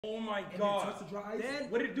Oh my And god. touched the dry ice? Then,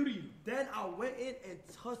 what did it do to you? Then I went in and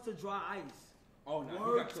touched the dry ice. Oh no.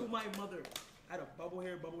 Word to my mother. I had a bubble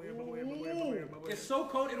here, bubble here, bubble here, bubble here, bubble here, bubble here. It's so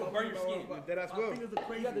cold it'll burn your skin. That's My good. fingers are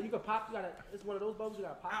crazy. You can pop. It's one of those bubbles you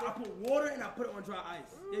gotta pop. I put water and I put it on dry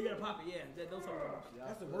ice. Yeah, you gotta pop it. Yeah, those are bubbles.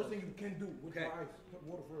 That's the worst thing you can do with Okay. dry ice. Put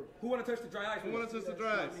water first. Who wanna touch the dry ice? Who wanna touch the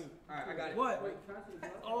dry ice? Alright, I got it. What?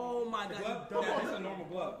 Oh my The god. glove? Yeah, it's a normal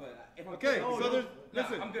glove, but if I'm Okay, quick, so there's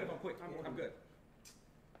listen. I'm good if I'm quick. I'm good.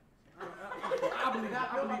 I believe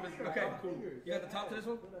it. Okay. You got the top to this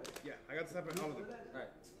one? Yeah, I got the separate all of it. Alright.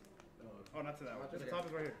 Oh, not to that one. The top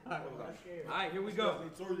is right here. Alright, here we go.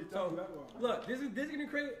 So, look, this is gonna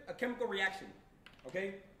create a chemical reaction.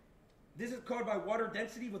 Okay? This is caused by water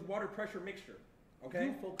density with water pressure mixture.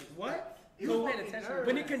 Okay? What? So,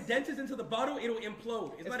 when it condenses into the bottle, it'll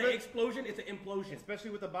implode. It's not an explosion, it's an implosion. Especially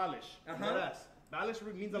with the balish. Uh-huh. Balish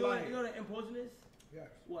means a You know, lot you know what an implosion is? Yes.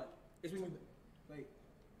 What? It's when you, Wait.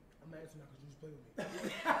 I'm not answering that because you just played with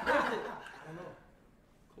me. I know.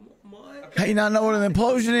 Come on, man. How you not know what an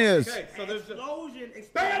implosion is? Okay, so there's just... Explosion.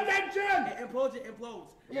 Pay attention! And implosion implodes.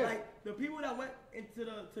 Like the people that went into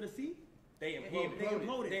the sea, they imploded. they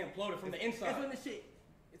imploded. They imploded from the inside. That's when the shit,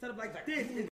 instead of like this,